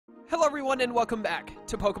Hello everyone and welcome back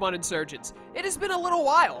to Pokémon Insurgence. It has been a little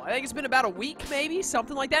while. I think it's been about a week maybe,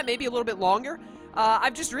 something like that, maybe a little bit longer. I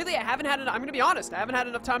haven't had enough, I'm gonna be honest, I haven't had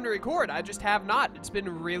enough time to record. I just have not. It's been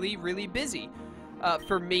really busy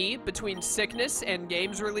for me between sickness and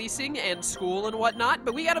games releasing and school and whatnot.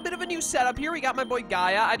 But we got a bit of a new setup here. We got my boy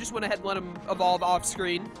Gaia. I just went ahead and let him evolve off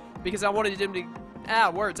screen because I wanted him to, I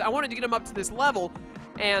wanted to get him up to this level.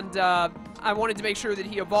 And I wanted to make sure that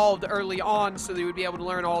he evolved early on so that he would be able to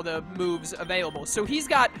learn all the moves available. So he's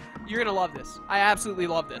got, you're going to love this. I absolutely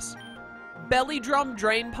love this. Belly Drum,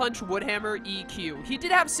 Drain Punch, Woodhammer, EQ. He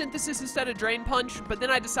did have Synthesis instead of Drain Punch, but then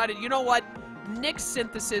I decided, you know what? Nix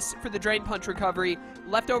Synthesis for the Drain Punch recovery.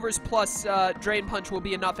 Leftovers plus Drain Punch will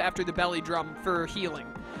be enough after the Belly Drum for healing.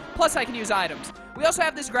 Plus I can use items. We also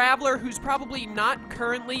have this Graveler who's probably not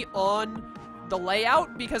currently on the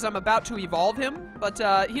layout because I'm about to evolve him, but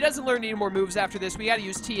he doesn't learn any more moves after this. We gotta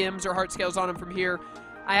use TMs or Heart Scales on him from here.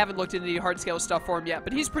 I haven't looked into the Heart Scale stuff for him yet,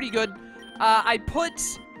 but he's pretty good. Who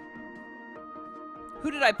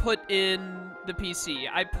did I put in the PC?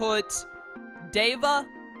 I put Deva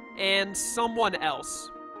and someone else.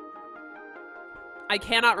 I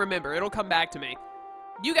cannot remember. It'll come back to me.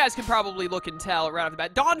 You guys can probably look and tell right off the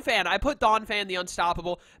bat. Donphan. I put Donphan the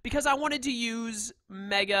Unstoppable because I wanted to use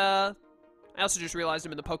Mega... I also just realized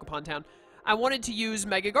I'm in the Pokemon town. I wanted to use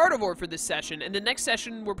Mega Gardevoir for this session, and the next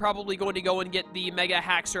session we're probably going to go and get the Mega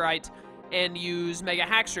Haxorite and use Mega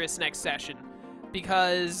Haxorus next session,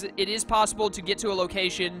 because it is possible to get to a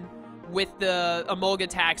location with the Emolga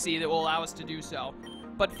Taxi that will allow us to do so.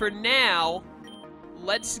 But for now,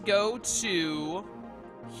 let's go to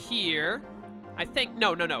here. I think,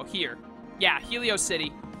 no, here. Yeah, Helios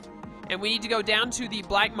City. And we need to go down to the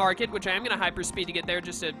Black Market, which I am going to hyperspeed to get there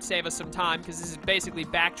just to save us some time, because this is basically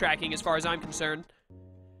backtracking as far as I'm concerned.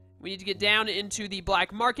 We need to get down into the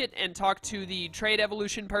Black Market and talk to the Trade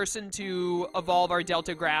Evolution person to evolve our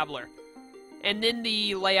Delta Graveler. And then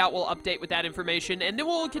the layout will update with that information, and then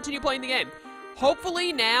we'll continue playing the game.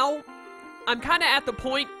 Hopefully now, I'm kind of at the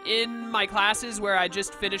point in my classes where I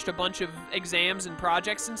just finished a bunch of exams and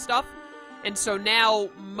projects and stuff. And so now,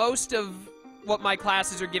 most of what my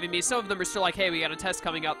classes are giving me, some of them are still like, hey, we got a test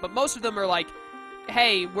coming up, but most of them are like,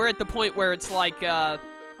 hey, we're at the point where it's like,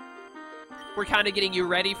 we're kind of getting you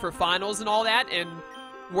ready for finals and all that, and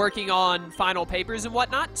working on final papers and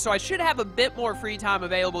whatnot, so I should have a bit more free time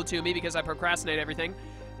available to me, because I procrastinate everything,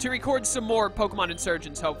 to record some more Pokemon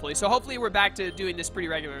Insurgence, hopefully. So hopefully we're back to doing this pretty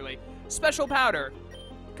regularly. Special Powder.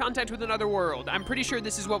 Contact with another world. I'm pretty sure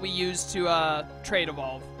this is what we use to, trade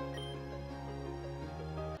evolve.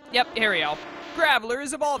 Yep, here we go. Graveler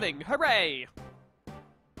is evolving. Hooray!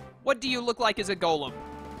 What do you look like as a Golem?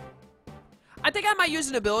 I think I might use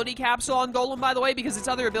an ability capsule on Golem, by the way, because its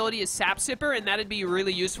other ability is Sap Sipper, and that'd be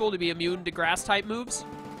really useful to be immune to grass-type moves.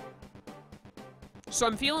 So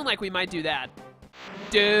I'm feeling like we might do that.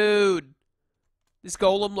 Dude! This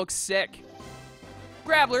Golem looks sick.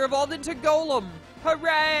 Graveler evolved into Golem!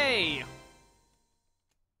 Hooray!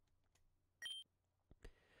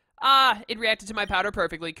 Ah, it reacted to my powder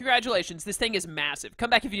perfectly. Congratulations, this thing is massive.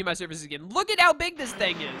 Come back if you need my services again. Look at how big this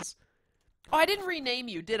thing is! Oh, I didn't rename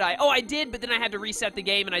you, did I? Oh, I did, but then I had to reset the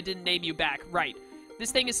game and I didn't name you back. Right.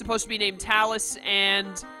 This thing is supposed to be named Talus,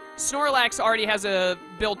 and Snorlax already has a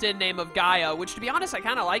built-in name of Gaia, which, to be honest, I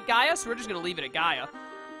kind of like Gaia, so we're just going to leave it at Gaia.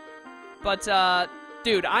 But,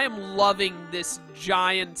 dude, I am loving this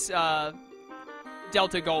giant,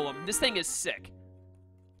 Delta Golem. This thing is sick.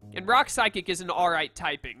 And Rock Psychic is an alright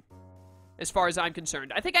typing, as far as I'm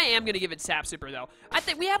concerned. I think I am going to give it Sap Sipper, though. I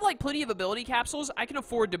think we have, like, plenty of ability capsules. I can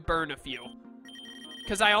afford to burn a few,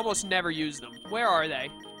 because I almost never use them. Where are they?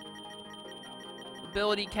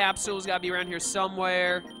 Ability capsules got to be around here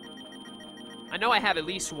somewhere. I know I have at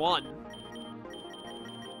least one.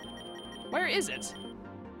 Where is it?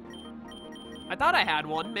 I thought I had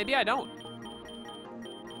one. Maybe I don't.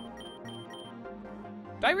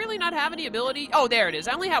 Do I really not have any ability? Oh, there it is.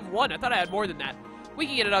 I only have one. I thought I had more than that. We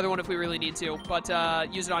can get another one if we really need to, but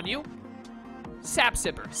use it on you. Sap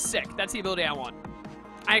Sipper. Sick. That's the ability I want.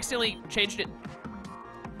 I accidentally changed it.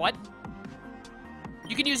 What?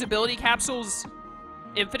 You can use ability capsules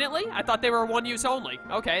infinitely? I thought they were one use only.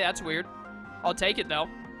 Okay, that's weird. I'll take it, though.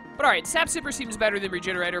 But alright, Sap Sipper seems better than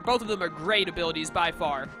Regenerator. Both of them are great abilities by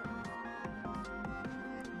far.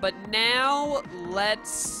 But now,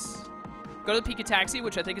 let's go to the Pika Taxi,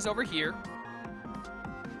 which I think is over here.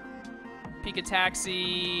 Pika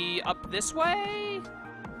Taxi up this way?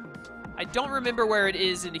 I don't remember where it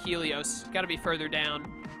is in Helios. Gotta be further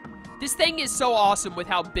down. This thing is so awesome with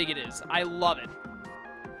how big it is. I love it.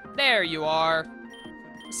 There you are.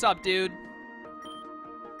 What's up, dude?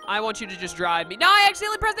 I want you to just drive me. No, I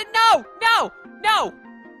accidentally pressed it. No! No! No!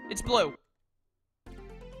 It's blue.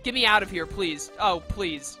 Get me out of here, please. Oh,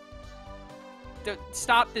 please.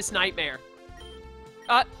 Stop this nightmare.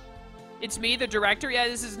 It's me, the director? Yeah,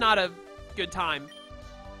 this is not a good time.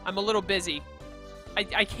 I'm a little busy.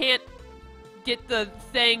 I can't get the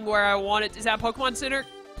thing where I want it. Is that Pokemon Center?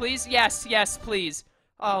 Please? Yes, yes, please.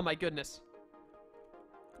 Oh, my goodness.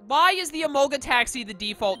 Why is the Emolga Taxi the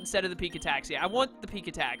default instead of the Pika Taxi? I want the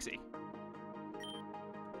Pika Taxi.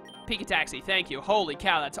 Pika Taxi, thank you. Holy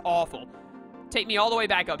cow, that's awful. Take me all the way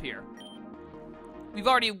back up here. We've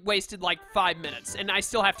already wasted like 5 minutes, and I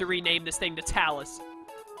still have to rename this thing to Talus.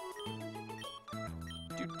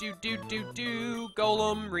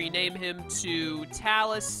 Golem, rename him to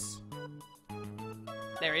Talus.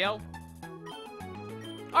 There we go.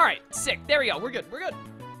 Alright, sick. There we go. We're good. We're good.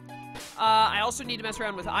 I also need to mess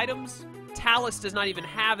around with items. Talus does not even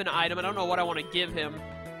have an item. I don't know what I want to give him.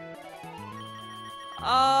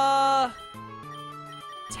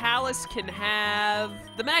 Talus can have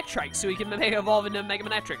the Manectric, so he can evolve into Mega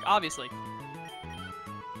Manectric, obviously.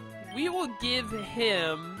 We will give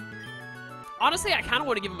him... Honestly, I kind of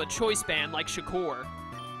want to give him a choice band like Shakur.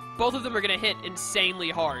 Both of them are going to hit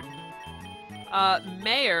insanely hard.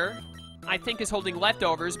 Mayor, I think, is holding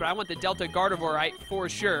leftovers, but I want the Delta Gardevoirite for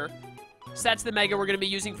sure. So that's the Mega we're going to be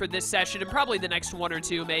using for this session, and probably the next one or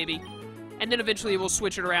two, maybe. And then eventually we'll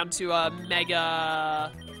switch it around to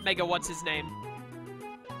Mega, what's his name?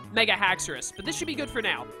 Mega Haxorus. But this should be good for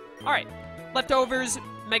now. Alright. Leftovers,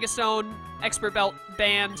 Mega Stone, Expert Belt,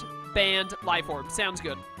 Band, Life Orb. Sounds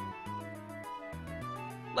good.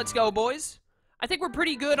 Let's go, boys. I think we're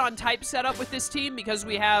pretty good on type setup with this team because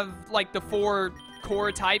we have, like, the 4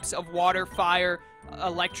 core types of water, fire,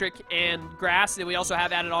 electric, and grass. And we also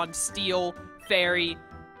have added on steel, fairy,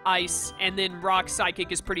 ice, and then rock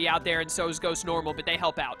psychic is pretty out there, and so is ghost normal, but they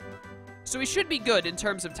help out. So we should be good in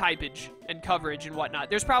terms of typage and coverage and whatnot.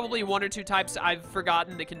 There's probably 1 or 2 types I've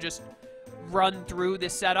forgotten that can just run through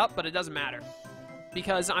this setup, but it doesn't matter.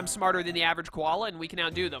 Because I'm smarter than the average koala, and we can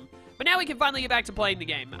outdo them. But now we can finally get back to playing the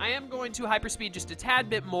game. I am going to hyperspeed just a tad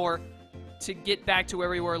bit more to get back to where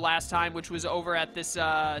we were last time, which was over at this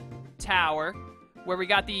tower, where we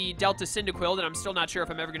got the Delta Cyndaquil that I'm still not sure if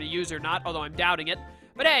I'm ever going to use or not, although I'm doubting it.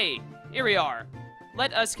 But hey, here we are.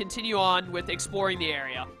 Let us continue on with exploring the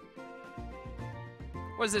area.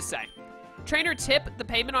 What does this say? Trainer tip, the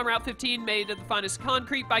pavement on Route 15 made of the finest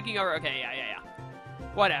concrete, biking over... Okay, yeah.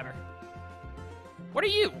 Whatever. What are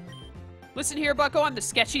you? Listen here, bucko, I'm the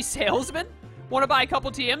sketchy salesman. Want to buy a couple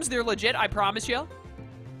TMs? They're legit, I promise you.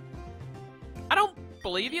 I don't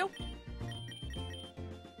believe you.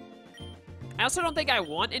 I also don't think I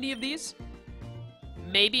want any of these.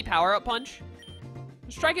 Maybe Power-Up Punch.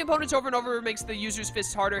 Striking opponents over and over makes the user's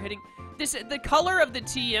fists harder hitting. The color of the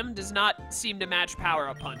TM does not seem to match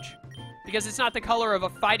Power-Up Punch. Because it's not the color of a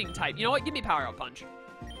fighting type. You know what? Give me Power-Up Punch.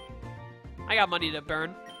 I got money to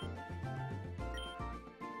burn.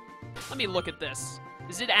 Let me look at this.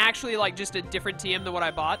 Is it actually like just a different TM than what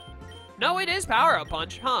I bought? No, it is Power-Up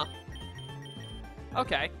Punch, huh?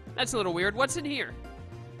 Okay, that's a little weird. What's in here?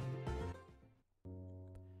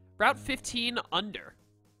 Route 15 under.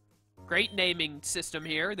 Great naming system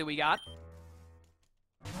here that we got.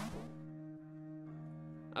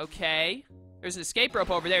 Okay. There's an escape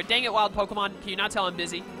rope over there. Dang it, wild Pokemon. Can you not tell I'm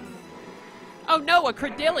busy? Oh no, a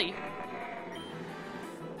Credilli.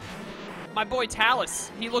 My boy Talus.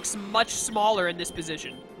 He looks much smaller in this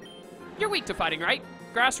position. You're weak to fighting, right?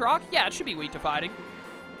 Grass Rock? Yeah, it should be weak to fighting.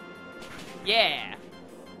 Yeah.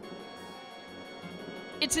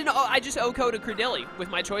 It's an... I just O-code a Credilli with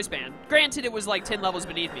my choice band. Granted, it was like 10 levels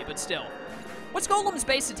beneath me, but still. What's Golem's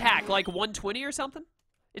base attack? Like 120 or something?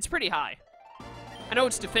 It's pretty high. I know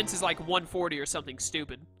its defense is like 140 or something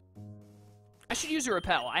stupid. I should use a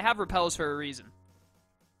Repel. I have Repels for a reason.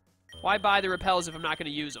 Why buy the Repels if I'm not going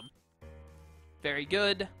to use them? Very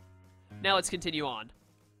good. Now let's continue on.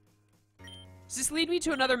 Does this lead me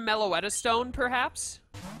to another Meloetta Stone, perhaps?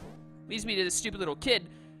 Leads me to this stupid little kid.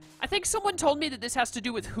 I think someone told me that this has to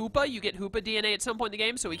do with Hoopa. You get Hoopa DNA at some point in the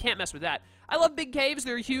game, so we can't mess with that. I love big caves.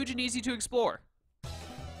 They're huge and easy to explore.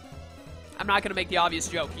 I'm not going to make the obvious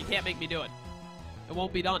joke. You can't make me do it. It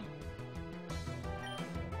won't be done.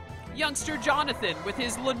 Youngster Jonathan with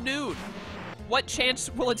his Lanoon. What chance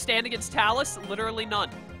will it stand against Talus? Literally none.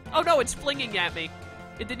 Oh no, it's flinging at me.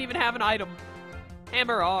 It didn't even have an item.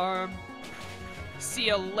 Hammer Arm. See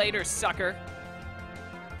ya later, sucker.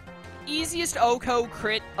 Easiest OHKO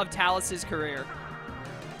crit of Talus's career.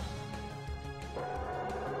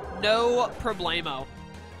 No problemo.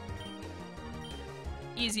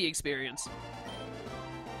 Easy experience.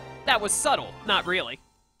 That was subtle. Not really.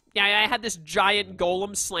 Yeah, I had this giant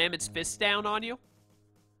golem slam its fist down on you.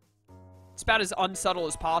 It's about as unsubtle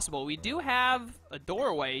as possible. We do have a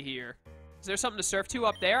doorway here. Is there something to surf to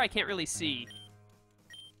up there? I can't really see.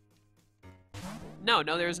 No,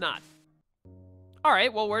 there's not.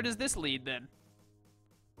 Alright, well, where does this lead, then?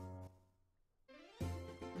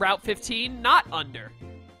 Route 15, not under.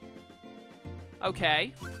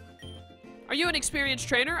 Okay. Are you an experienced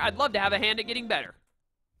trainer? I'd love to have a hand at getting better.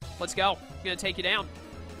 Let's go. I'm gonna take you down.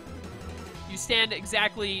 You stand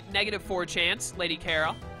exactly -4 chance, Lady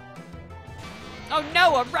Kara. Oh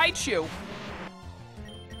no, a Raichu!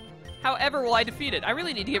 However will I defeat it? I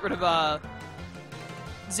really need to get rid of,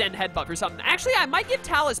 Zen Headbutt or something. Actually, I might give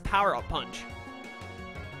Talus Power-Up Punch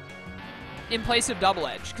in place of Double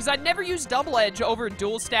Edge, because I'd never use Double Edge over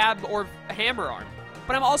Dual Stab or Hammer Arm.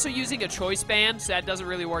 But I'm also using a Choice Band, so that doesn't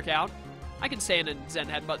really work out. I can stand and Zen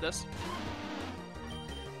Headbutt this.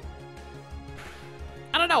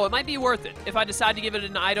 I don't know, it might be worth it if I decide to give it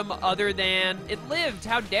an item other than it lived.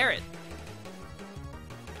 How dare it?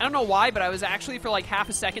 I don't know why, but I was actually, for like half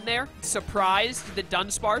a second there, surprised that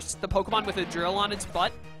Dunsparce, the Pokemon with a drill on its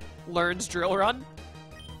butt, learns Drill Run.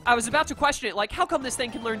 I was about to question it, like, how come this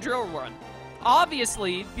thing can learn Drill Run?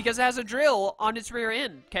 Obviously, because it has a drill on its rear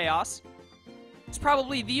end, Chaos. It's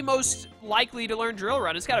probably the most likely to learn Drill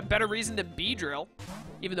Run. It's got a better reason than Beedrill,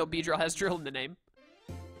 even though Beedrill has drill in the name.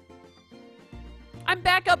 I'm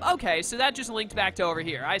back up. Okay, so that just linked back to over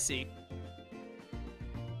here. I see.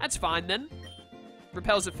 That's fine, then.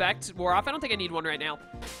 Repel's effect wore off. I don't think I need one right now.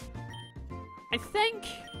 I think...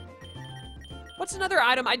 What's another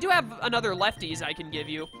item? I do have another Lefties I can give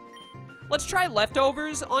you. Let's try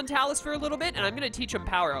Leftovers on Talus for a little bit, and I'm going to teach him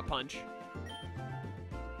Power-Up Punch.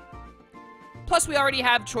 Plus, we already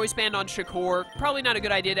have Choice Band on Shakur. Probably not a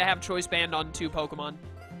good idea to have Choice Band on 2 Pokemon.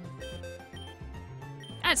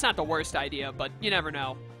 That's not the worst idea, but you never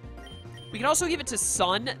know. We can also give it to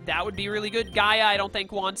Sun. That would be really good. Gaia, I don't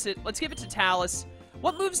think, wants it. Let's give it to Talus.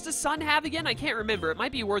 What moves does Sun have again? I can't remember. It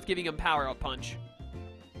might be worth giving him Power-Up Punch.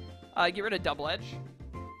 Get rid of Double Edge.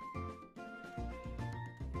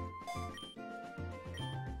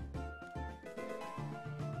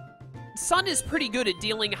 Sun is pretty good at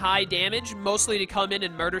dealing high damage, mostly to come in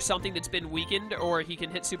and murder something that's been weakened, or he can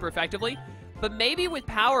hit super effectively. But maybe with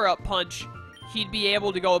Power-Up Punch, he'd be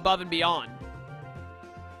able to go above and beyond.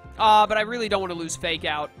 But I really don't want to lose Fake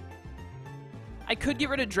Out. I could get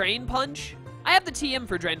rid of Drain Punch. I have the TM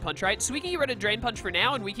for Drain Punch, right? So we can get rid of Drain Punch for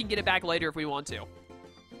now, and we can get it back later if we want to.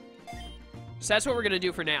 So that's what we're going to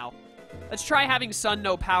do for now. Let's try having Sun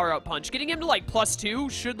no Power-Up Punch. Getting him to, like,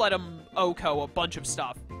 +2 should let him OHKO a bunch of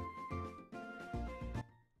stuff.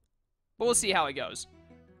 But we'll see how it goes.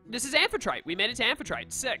 This is Amphitrite. We made it to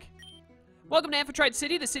Amphitrite. Sick. Welcome to Amphitrite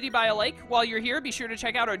City, the city by a lake. While you're here, be sure to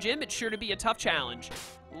check out our gym. It's sure to be a tough challenge.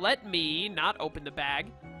 Let me not open the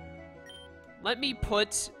bag. Let me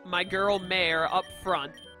put my girl Mare up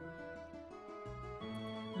front.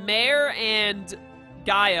 Mare and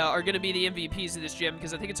Gaia are going to be the MVPs of this gym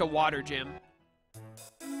because I think it's a water gym.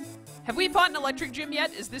 Have we fought an electric gym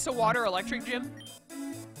yet? Is this a water electric gym?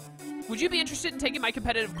 Would you be interested in taking my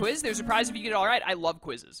competitive quiz? There's a prize if you get it all right. I love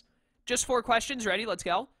quizzes. Just 4 questions. Ready? Let's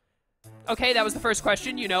go. Okay, that was the first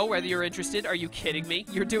question. You know whether you're interested. Are you kidding me?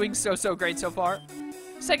 You're doing so great so far.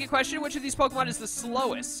 Second question, which of these Pokemon is the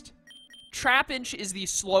slowest? Trapinch is the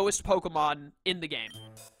slowest Pokemon in the game.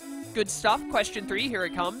 Good stuff. Question 3, here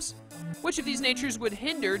it comes. Which of these natures would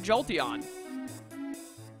hinder Jolteon?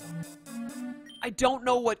 I don't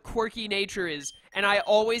know what quirky nature is, and I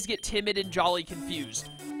always get timid and jolly confused.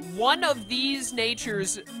 One of these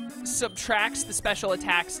natures subtracts the special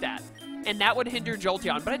attack stat, and that would hinder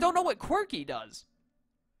Jolteon, but I don't know what quirky does.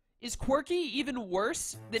 Is quirky even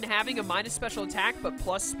worse than having a minus special attack but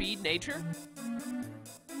plus speed nature?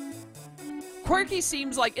 Quirky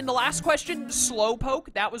seems like, in the last question,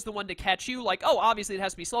 Slowpoke, that was the one to catch you. Like, oh, obviously it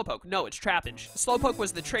has to be Slowpoke. No, it's Trapinch. Slowpoke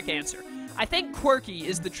was the trick answer. I think Quirky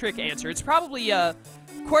is the trick answer. It's probably,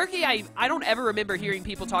 Quirky, I don't ever remember hearing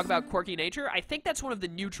people talk about quirky nature. I think that's one of the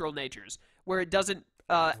neutral natures, where it doesn't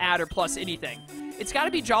add or plus anything. It's got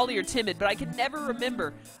to be Jolly or Timid, but I can never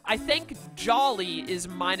remember. I think Jolly is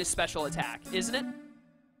minus special attack, isn't it?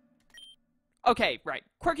 Okay, right.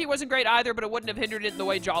 Quirky wasn't great either, but it wouldn't have hindered it in the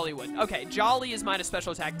way Jolly would. Okay, Jolly is minus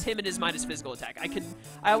special attack, Timid is minus physical attack.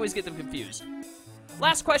 I always get them confused.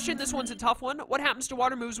 Last question, this one's a tough one. What happens to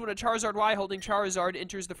water moves when a Charizard Y holding Charizard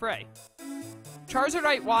enters the fray?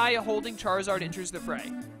 Charizard Y holding Charizard enters the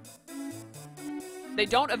fray. They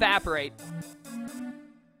don't evaporate.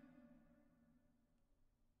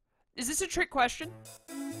 Is this a trick question?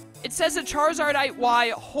 It says a Charizard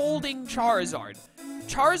Y holding Charizard.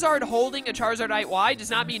 Charizard holding a Charizardite Y does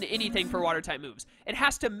not mean anything for Water-type moves. It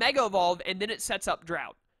has to Mega Evolve, and then it sets up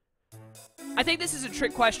Drought. I think this is a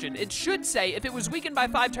trick question. It should say, if it was weakened by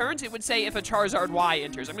 5 turns, it would say if a Charizard Y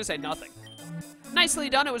enters. I'm going to say nothing. Nicely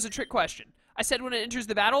done, it was a trick question. I said when it enters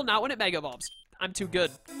the battle, not when it Mega Evolves. I'm too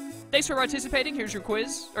good. Thanks for participating. Here's your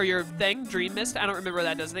quiz, or your thing, Dream Mist. I don't remember what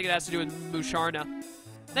that does. I think it has to do with Musharna.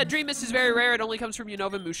 That Dream Mist is very rare. It only comes from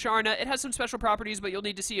Unova and Musharna. It has some special properties, but you'll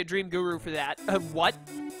need to see a Dream Guru for that. What?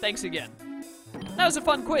 Thanks again. That was a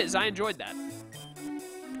fun quiz. I enjoyed that.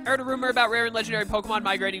 I heard a rumor about rare and legendary Pokemon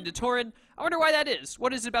migrating to Torren. I wonder why that is.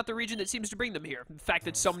 What is it about the region that seems to bring them here? The fact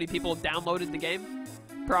that so many people have downloaded the game?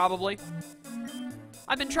 Probably.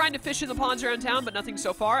 I've been trying to fish in the ponds around town, but nothing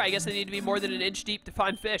so far. I guess I need to be more than an inch deep to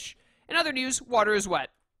find fish. In other news, water is wet.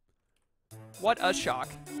 What a shock.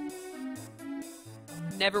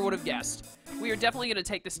 Never would have guessed. We are definitely going to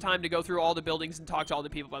take this time to go through all the buildings and talk to all the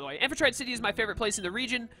people, by the way. Amphitrite City is my favorite place in the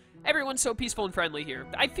region. Everyone's so peaceful and friendly here.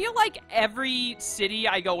 I feel like every city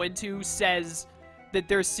I go into says that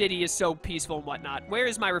their city is so peaceful and whatnot. Where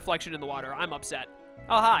is my reflection in the water? I'm upset.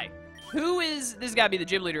 Oh, hi. Who is... This has got to be the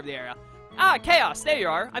gym leader of the area. Ah, Chaos. There you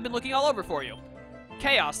are. I've been looking all over for you.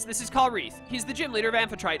 Chaos, this is Calreath. He's the gym leader of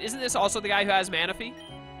Amphitrite. Isn't this also the guy who has Manaphy?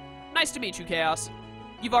 Nice to meet you, Chaos.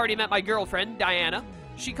 You've already met my girlfriend, Diana.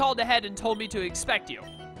 She called ahead and told me to expect you.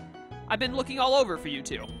 I've been looking all over for you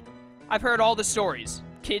two. I've heard all the stories.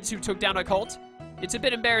 Kids who took down a cult. It's a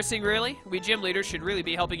bit embarrassing, really. We gym leaders should really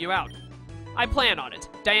be helping you out. I plan on it.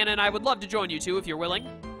 Diana and I would love to join you two if you're willing.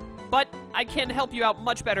 But I can help you out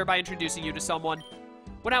much better by introducing you to someone.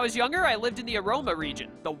 When I was younger, I lived in the Aroma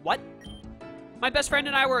region. The what? My best friend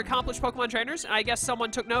and I were accomplished Pokemon trainers, and I guess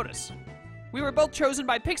someone took notice. We were both chosen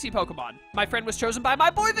by Pixie Pokemon. My friend was chosen by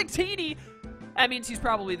my boy Victini! That means he's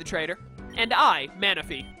probably the traitor. And I,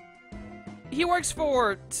 Manaphy. He works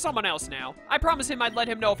for someone else now. I promised him I'd let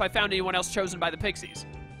him know if I found anyone else chosen by the Pixies.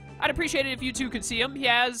 I'd appreciate it if you two could see him. He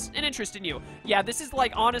has an interest in you. Yeah, this is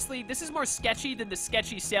like, honestly, this is more sketchy than the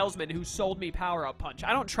sketchy salesman who sold me Power-Up Punch.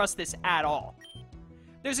 I don't trust this at all.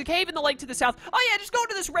 There's a cave in the lake to the south. Oh yeah, just go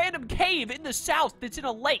to this random cave in the south that's in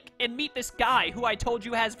a lake and meet this guy who I told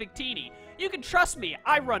you has Victini. You can trust me,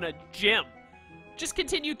 I run a gym. Just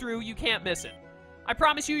continue through, you can't miss it. I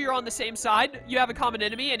promise you you're on the same side. You have a common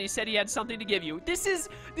enemy and he said he had something to give you. This is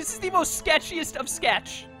the most sketchiest of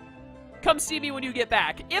sketch. Come see me when you get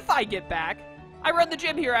back. If I get back. I run the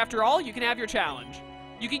gym here after all, you can have your challenge.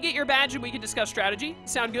 You can get your badge and we can discuss strategy.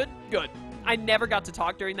 Sound good? Good. I never got to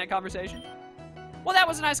talk during that conversation. Well, that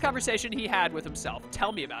was a nice conversation he had with himself.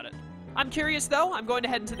 Tell me about it. I'm curious, though. I'm going to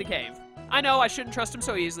head into the cave. I know I shouldn't trust him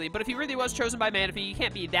so easily, but if he really was chosen by Manaphy, he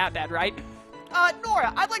can't be that bad, right?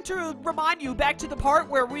 Nora, I'd like to remind you back to the part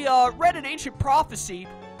where we, read an ancient prophecy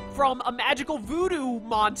from a magical voodoo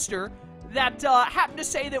monster that, happened to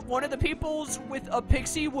say that one of the peoples with a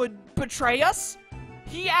pixie would betray us.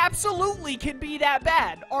 He absolutely can be that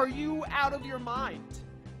bad. Are you out of your mind?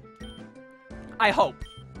 I hope.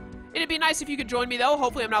 It'd be nice if you could join me, though.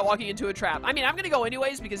 Hopefully I'm not walking into a trap. I mean, I'm gonna go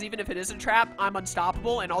anyways, because even if it is a trap, I'm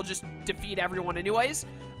unstoppable, and I'll just defeat everyone anyways.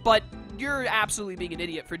 But you're absolutely being an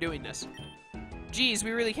idiot for doing this. Geez,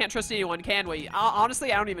 we really can't trust anyone, can we?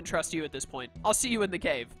 Honestly, I don't even trust you at this point. I'll see you in the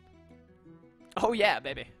cave. Oh yeah,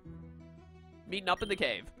 baby. Meeting up in the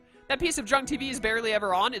cave. That piece of junk TV is barely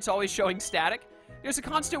ever on. It's always showing static. There's a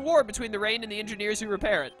constant war between the rain and the engineers who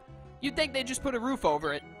repair it. You'd think they'd just put a roof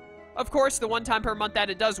over it. Of course, the one time per month that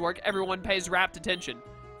it does work, everyone pays rapt attention.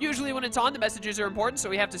 Usually when it's on, the messages are important, so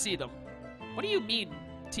we have to see them. What do you mean,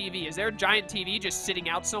 TV? Is there a giant TV just sitting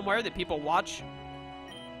out somewhere that people watch?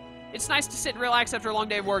 It's nice to sit and relax after a long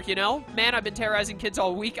day of work, you know? Man, I've been terrorizing kids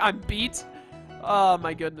all week. I'm beat. Oh,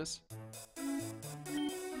 my goodness.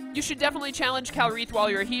 You should definitely challenge Calreath while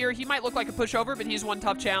you're here. He might look like a pushover, but he's one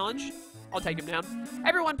tough challenge. I'll take him down.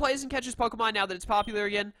 Everyone plays and catches Pokemon now that it's popular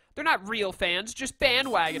again. They're not real fans, just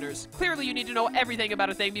bandwagoners. Clearly you need to know everything about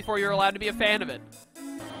a thing before you're allowed to be a fan of it.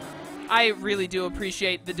 I really do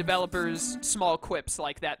appreciate the developer's small quips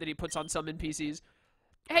like that he puts on some NPCs.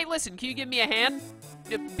 Hey, listen, can you give me a hand?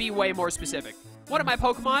 Be way more specific. One of my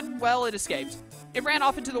Pokemon, well, it escaped. It ran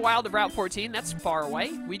off into the wild of Route 14. That's far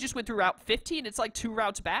away. We just went through Route 15. It's like 2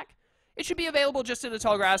 routes back. It should be available just in the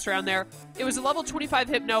tall grass around there. It was a level 25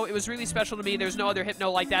 Hypno. It was really special to me. There's no other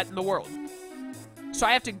Hypno like that in the world. So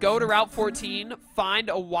I have to go to Route 14, find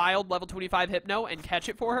a wild level 25 Hypno, and catch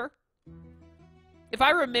it for her. If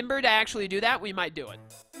I remember to actually do that, we might do it.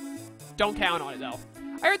 Don't count on it, though.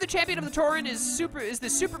 I heard the champion of the Torren is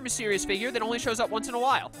this super mysterious figure that only shows up once in a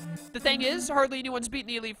while. The thing is, hardly anyone's beaten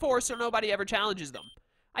the Elite Four, so nobody ever challenges them.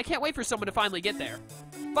 I can't wait for someone to finally get there.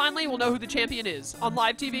 Finally, we'll know who the champion is on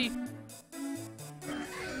live TV.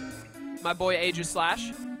 My boy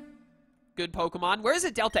Aegislash. Good Pokemon. Where is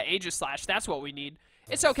it Delta Aegislash? That's what we need.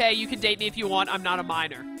 It's okay, you can date me if you want, I'm not a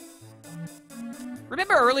minor.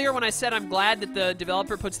 Remember earlier when I said I'm glad that the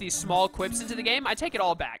developer puts these small quips into the game? I take it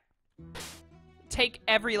all back. Take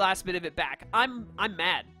every last bit of it back. I'm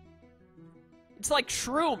mad. It's like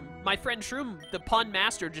Shroom. My friend Shroom, the pun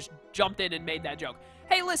master, just jumped in and made that joke.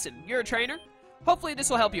 Hey, listen, you're a trainer? Hopefully this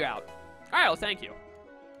will help you out. Alright, well, thank you.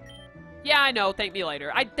 Yeah, I know, thank me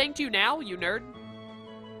later. I thanked you now, you nerd.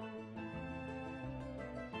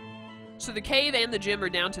 So the cave and the gym are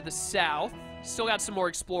down to the south. Still got some more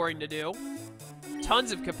exploring to do.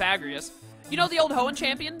 Tons of Cafagrius. You know the old Hoenn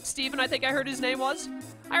champion? Steven, I think I heard his name was?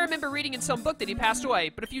 I remember reading in some book that he passed away,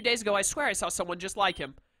 but a few days ago I swear I saw someone just like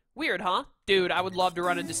him. Weird, huh? Dude, I would love to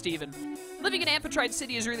run into Steven. Living in Amphitrite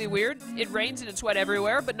City is really weird. It rains and it's wet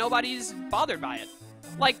everywhere, but nobody's bothered by it.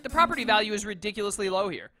 Like, the property value is ridiculously low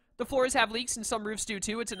here. The floors have leaks and some roofs do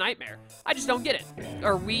too. It's a nightmare. I just don't get it.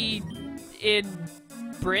 Are we in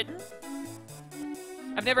Britain?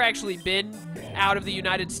 I've never actually been out of the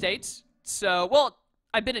United States. So, well,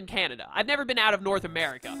 I've been in Canada. I've never been out of North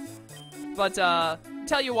America. But,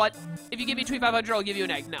 tell you what, if you give me 2,500, I'll give you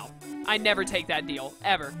an egg. No, I never take that deal,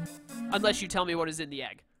 ever. Unless you tell me what is in the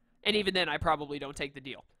egg. And even then, I probably don't take the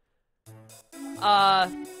deal.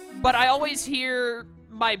 But I always hear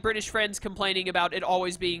my British friends complaining about it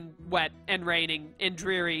always being wet and raining and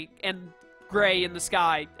dreary and gray in the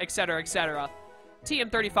sky, etc., etc.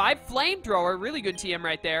 TM35, Flamethrower, really good TM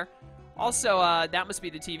right there. Also, that must be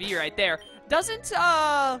the TV right there. Doesn't,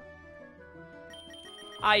 I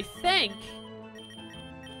think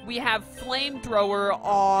we have Flamethrower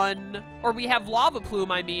on, or we have Lava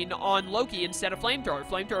Plume, I mean, on Loki instead of Flamethrower.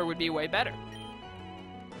 Flamethrower would be way better.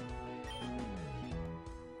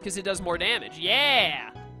 Because it does more damage. Yeah!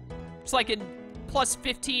 It's like a plus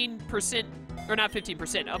 15%, or not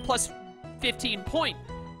 15%, a plus 15 point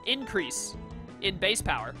increase in base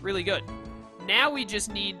power. Really good. Now we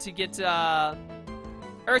just need to get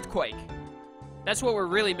Earthquake. That's what we're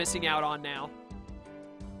really missing out on now.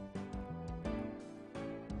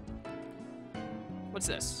 What's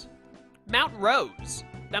this? Mount Rose.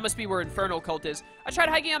 That must be where Infernal Cult is. I tried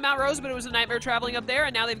hiking on Mount Rose, but it was a nightmare traveling up there,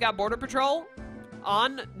 and now they've got Border Patrol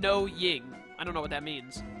on No Ying. I don't know what that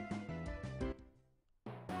means.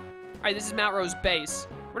 Alright, this is Mount Rose base.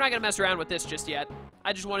 We're not gonna mess around with this just yet.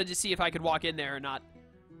 I just wanted to see if I could walk in there or not.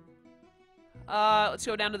 Let's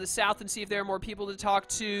go down to the south and see if there are more people to talk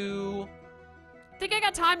to. I think I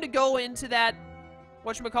got time to go into that,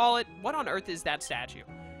 whatchamacallit. What on earth is that statue?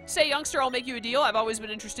 Say, youngster, I'll make you a deal. I've always been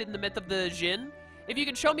interested in the myth of the Jinn. If you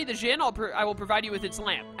can show me the Jinn, I will provide you with its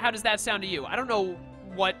lamp. How does that sound to you? I don't know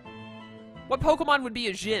what Pokemon would be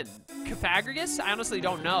a Jinn? Cafagrius? I honestly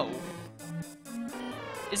don't know.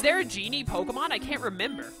 Is there a genie Pokemon? I can't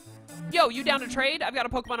remember. Yo, you down to trade? I've got a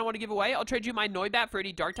Pokemon I want to give away. I'll trade you my Noibat for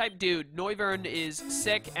any Dark-type. Dude, Noivern is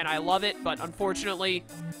sick, and I love it, but unfortunately,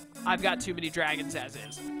 I've got too many dragons as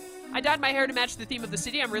is. I dyed my hair to match the theme of the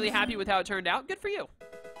city. I'm really happy with how it turned out. Good for you.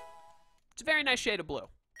 It's a very nice shade of blue.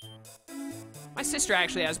 My sister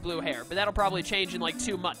actually has blue hair, but that'll probably change in like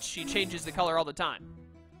 2 months. She changes the color all the time.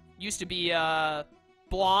 Used to be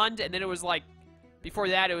blonde, and then it was like, before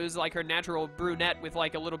that, it was like her natural brunette with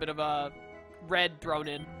like a little bit of a red thrown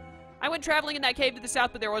in. I went traveling in that cave to the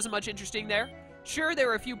south, but there wasn't much interesting there. Sure, there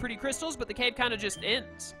were a few pretty crystals, but the cave kind of just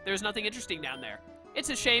ends. There's nothing interesting down there. It's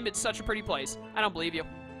a shame. It's such a pretty place. I don't believe you.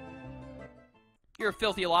 You're a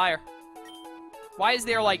filthy liar. Why is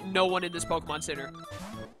there, like, no one in this Pokemon Center?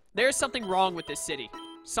 There's something wrong with this city.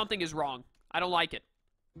 Something is wrong. I don't like it.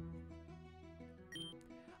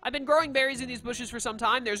 I've been growing berries in these bushes for some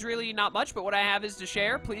time. There's really not much, but what I have is to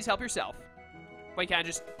share. Please help yourself. Wait, can I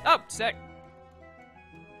just... Oh, sick.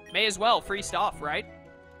 May as well. Free stuff, right?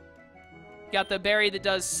 Got the berry that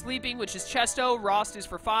does sleeping, which is Chesto. Rost is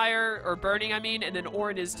for fire, or burning, I mean. And then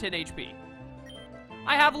Orin is 10 HP.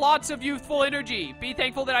 I have lots of youthful energy. Be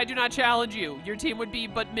thankful that I do not challenge you. Your team would be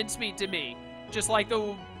but mincemeat to me. Just like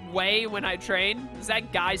the way when I train. Is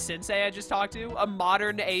that Guy Sensei I just talked to? A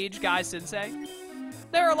modern age Guy Sensei?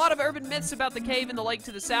 There are a lot of urban myths about the cave and the lake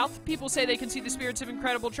to the south. People say they can see the spirits of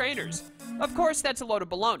incredible trainers. Of course, that's a load of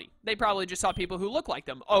baloney. They probably just saw people who look like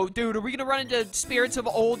them. Oh, dude, are we gonna run into spirits of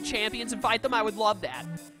old champions and fight them? I would love that.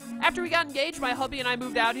 After we got engaged, my hubby and I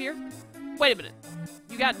moved out here. Wait a minute.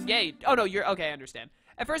 You got engaged. Oh, no, you're... Okay, I understand.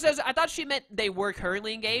 At first, I thought she meant they were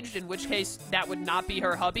currently engaged, in which case that would not be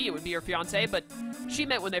her hubby. It would be her fiancé, but she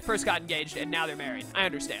meant when they first got engaged, and now they're married. I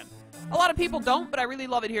understand. A lot of people don't, but I really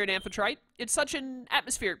love it here in Amphitrite. It's such an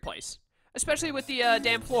atmospheric place, especially with the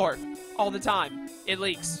damn floor all the time. It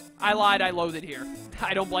leaks. I lied. I loathe it here.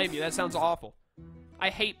 I don't blame you. That sounds awful. I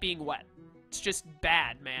hate being wet. It's just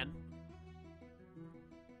bad, man.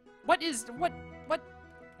 What is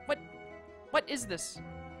this?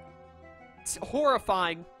 It's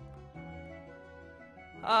horrifying.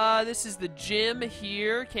 This is the gym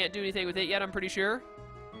here. Can't do anything with it yet, I'm pretty sure.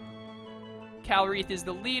 Calreath is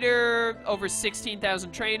the leader. Over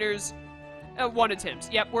 16,000 trainers. 1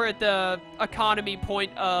 attempt. Yep, we're at the economy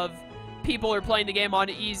point of people are playing the game on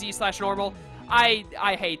easy/normal.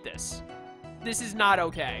 I hate this. This is not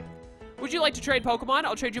okay. Would you like to trade Pokemon?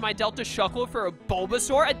 I'll trade you my Delta Shuckle for a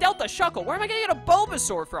Bulbasaur. A Delta Shuckle? Where am I gonna get a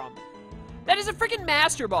Bulbasaur from? That is a freaking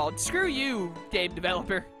Master Ball. Screw you, game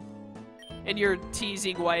developer. And your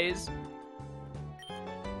teasing ways.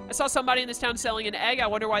 I saw somebody in this town selling an egg. I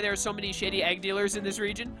wonder why there are so many shady egg dealers in this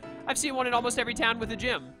region. I've seen one in almost every town with a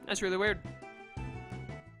gym. That's really weird.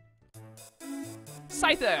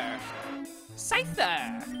 Scyther.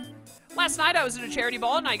 Scyther. Last night I was at a charity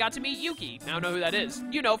ball and I got to meet Yuki. I don't know who that is.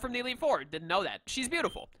 You know, from the Elite Four. Didn't know that. She's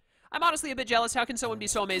beautiful. I'm honestly a bit jealous. How can someone be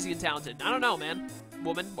so amazing and talented? I don't know, man.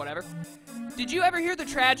 Woman, whatever. Did you ever hear the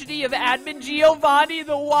tragedy of Admin Giovanni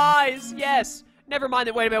the Wise? Yes. Never mind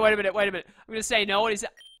that. Wait a minute. I'm going to say no. And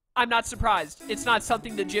I'm not surprised. It's not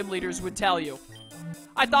something the gym leaders would tell you.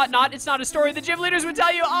 I thought not. It's not a story the gym leaders would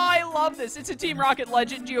tell you. Oh, I love this. It's a Team Rocket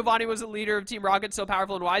legend. Giovanni was a leader of Team Rocket, so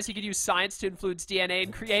powerful and wise, he could use science to influence DNA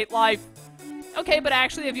and create life. Okay, but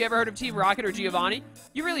actually, have you ever heard of Team Rocket or Giovanni?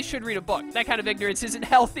 You really should read a book. That kind of ignorance isn't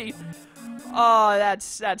healthy. Oh,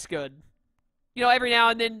 that's good. You know, every now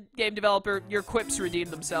and then, game developer, your quips redeem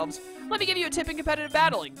themselves. Let me give you a tip in competitive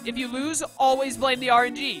battling. If you lose, always blame the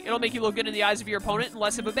RNG. It'll make you look good in the eyes of your opponent and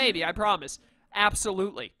less of a baby, I promise.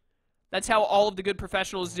 Absolutely. That's how all of the good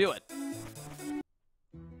professionals do it.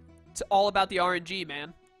 It's all about the RNG,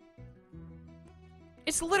 man.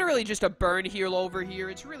 It's literally just a burn heal over here.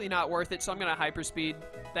 It's really not worth it, so I'm gonna hyperspeed.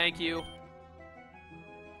 Thank you.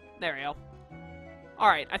 There we go.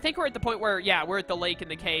 Alright, I think we're at the point where, yeah, we're at the lake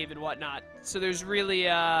and the cave and whatnot. So there's really,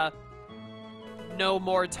 no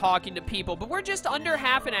more talking to people. But we're just under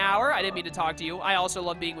half an hour. I didn't mean to talk to you. I also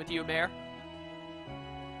love being with you, Mare.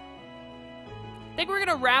 I think we're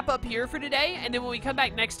going to wrap up here for today, and then when we come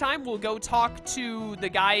back next time, we'll go talk to the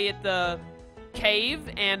guy at the cave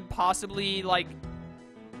and possibly, like,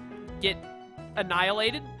 get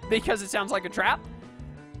annihilated, because it sounds like a trap.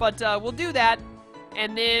 But we'll do that,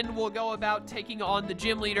 and then we'll go about taking on the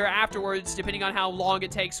gym leader afterwards, depending on how long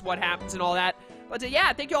it takes, what happens, and all that. But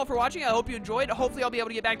yeah, thank you all for watching. I hope you enjoyed. Hopefully I'll be able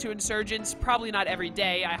to get back to Insurgence. Probably not every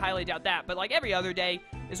day. I highly doubt that. But like every other day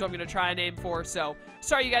is what I'm going to try and aim for. So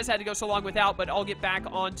sorry you guys had to go so long without, but I'll get back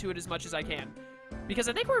onto it as much as I can. Because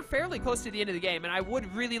I think we're fairly close to the end of the game, and I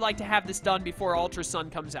would really like to have this done before Ultra Sun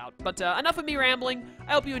comes out. But enough of me rambling.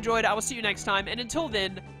 I hope you enjoyed. I will see you next time. And until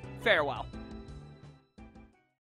then, farewell.